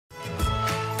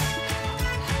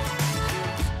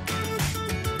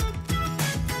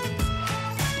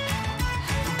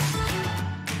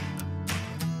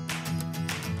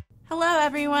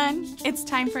everyone! It's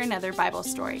time for another Bible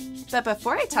story. But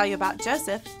before I tell you about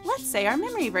Joseph, let's say our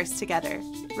memory verse together.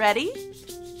 Ready?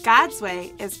 God's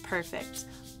way is perfect.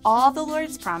 All the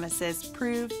Lord's promises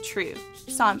prove true.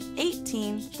 Psalm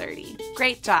 18:30.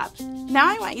 Great job! Now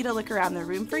I want you to look around the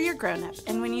room for your grown-up,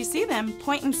 and when you see them,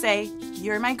 point and say,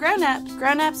 "You're my grown-up."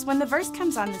 Grown-ups, when the verse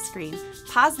comes on the screen,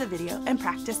 pause the video and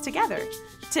practice together.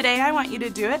 Today I want you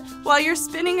to do it while you're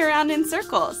spinning around in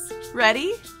circles.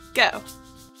 Ready? Go!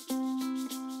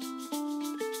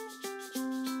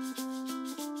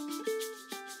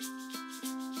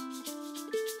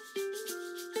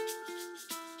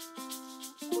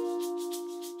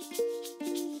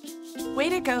 Way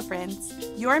to go, friends!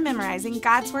 You're memorizing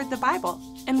God's Word, the Bible.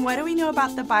 And what do we know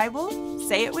about the Bible?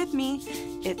 Say it with me.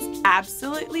 It's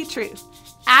absolutely true.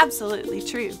 Absolutely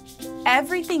true.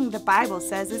 Everything the Bible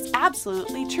says is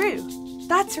absolutely true.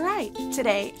 That's right.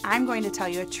 Today, I'm going to tell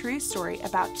you a true story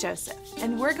about Joseph.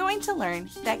 And we're going to learn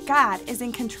that God is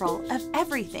in control of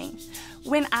everything.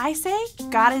 When I say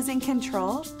God is in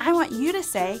control, I want you to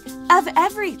say of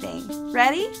everything.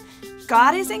 Ready?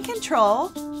 God is in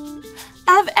control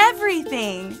of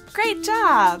everything. Great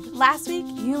job! Last week,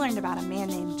 you learned about a man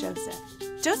named Joseph.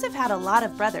 Joseph had a lot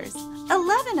of brothers,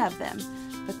 11 of them.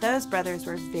 But those brothers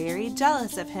were very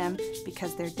jealous of him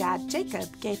because their dad,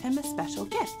 Jacob, gave him a special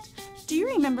gift. Do you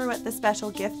remember what the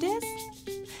special gift is?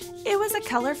 It was a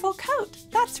colorful coat.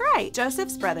 That's right.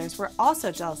 Joseph's brothers were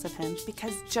also jealous of him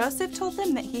because Joseph told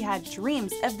them that he had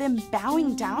dreams of them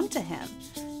bowing down to him.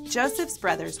 Joseph's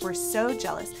brothers were so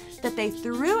jealous that they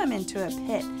threw him into a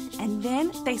pit, and then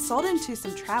they sold him to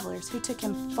some travelers who took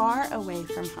him far away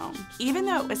from home. Even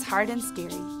though it was hard and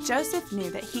scary, Joseph knew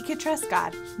that he could trust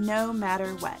God no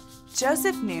matter what.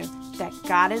 Joseph knew that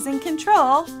God is in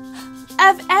control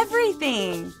of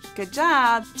everything. Good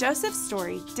job! Joseph's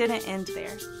story didn't end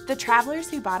there. The travelers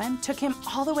who bought him took him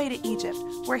all the way to Egypt,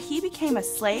 where he became a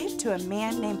slave to a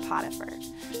man named Potiphar.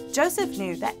 Joseph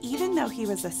knew that even though he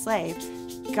was a slave,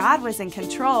 God was in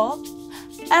control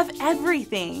of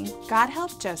everything. God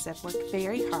helped Joseph work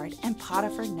very hard, and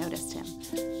Potiphar noticed him.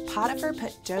 Potiphar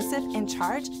put Joseph in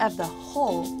charge of the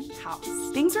whole house.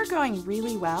 Things were going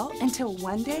really well until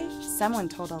one day someone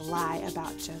told a lie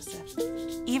about Joseph.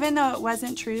 Even though it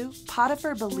wasn't true,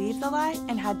 Potiphar believed the lie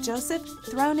and had Joseph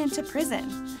thrown into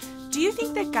prison. Do you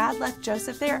think that God left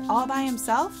Joseph there all by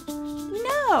himself?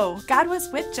 No! God was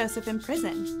with Joseph in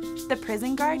prison. The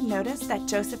prison guard noticed that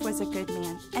Joseph was a good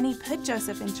man, and he put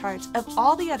Joseph in charge of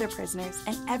all the other prisoners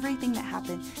and everything that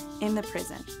happened in the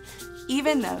prison.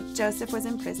 Even though Joseph was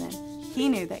in prison, he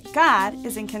knew that God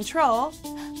is in control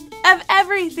of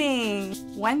everything.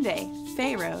 One day,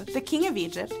 Pharaoh, the king of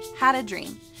Egypt, had a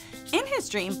dream. In his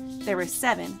dream, there were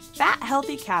 7 fat,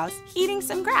 healthy cows eating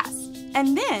some grass.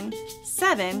 And then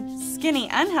 7 skinny,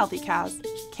 unhealthy cows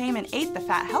came and ate the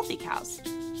fat, healthy cows.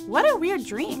 What a weird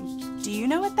dream. Do you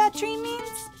know what that dream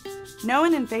means? No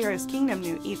one in Pharaoh's kingdom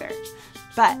knew either.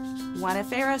 But one of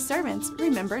Pharaoh's servants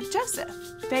remembered Joseph.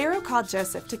 Pharaoh called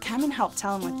Joseph to come and help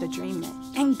tell him what the dream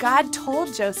meant. And God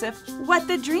told Joseph what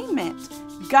the dream meant.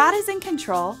 God is in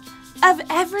control of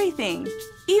everything,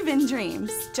 even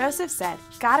dreams. Joseph said,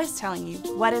 God is telling you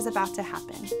what is about to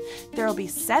happen. There will be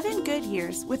 7 good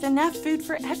years with enough food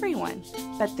for everyone.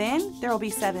 But then there will be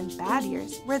 7 bad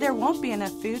years where there won't be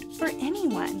enough food for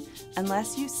anyone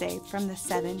unless you save from the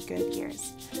 7 good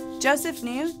years. Joseph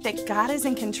knew that God is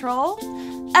in control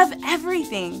of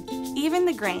everything, even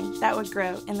the grain that would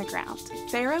grow in the ground.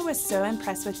 Pharaoh was so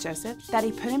impressed with Joseph that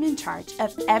he put him in charge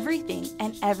of everything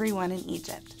and everyone in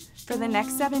Egypt. For the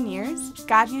next 7 years,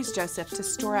 God used Joseph to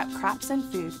store up crops and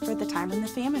food for the time when the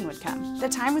famine would come, the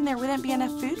time when there wouldn't be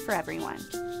enough food for everyone.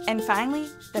 And finally,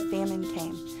 the famine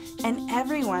came, and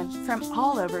everyone from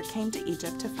all over came to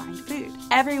Egypt to find food.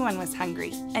 Everyone was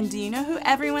hungry, and do you know who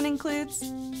everyone includes?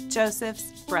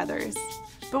 Joseph's brothers.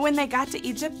 But when they got to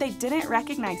Egypt, they didn't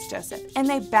recognize Joseph, and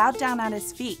they bowed down at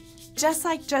his feet, just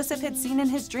like Joseph had seen in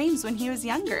his dreams when he was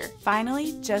younger.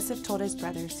 Finally, Joseph told his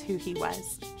brothers who he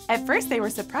was. At first, they were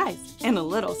surprised and a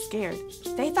little scared.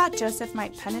 They thought Joseph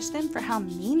might punish them for how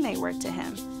mean they were to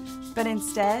him. But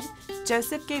instead,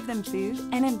 Joseph gave them food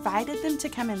and invited them to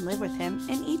come and live with him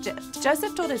in Egypt.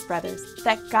 Joseph told his brothers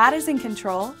that God is in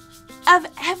control of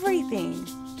everything.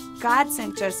 God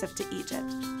sent Joseph to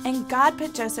Egypt, and God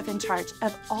put Joseph in charge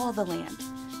of all the land.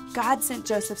 God sent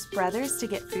Joseph's brothers to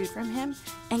get food from him,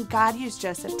 and God used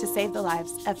Joseph to save the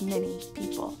lives of many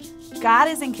people. God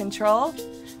is in control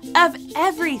of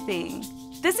everything.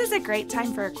 This is a great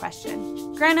time for a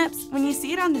question. Grown-ups, when you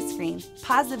see it on the screen,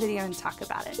 pause the video and talk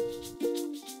about it.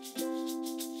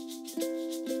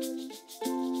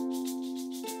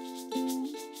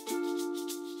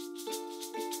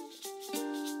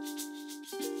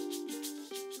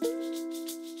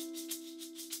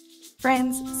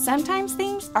 Friends, sometimes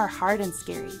things are hard and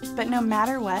scary, but no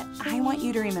matter what, I want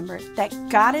you to remember that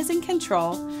God is in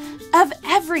control of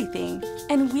everything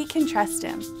and we can trust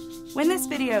Him. When this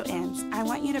video ends, I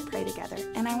want you to pray together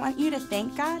and I want you to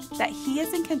thank God that He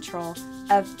is in control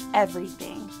of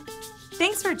everything.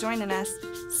 Thanks for joining us.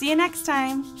 See you next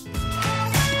time.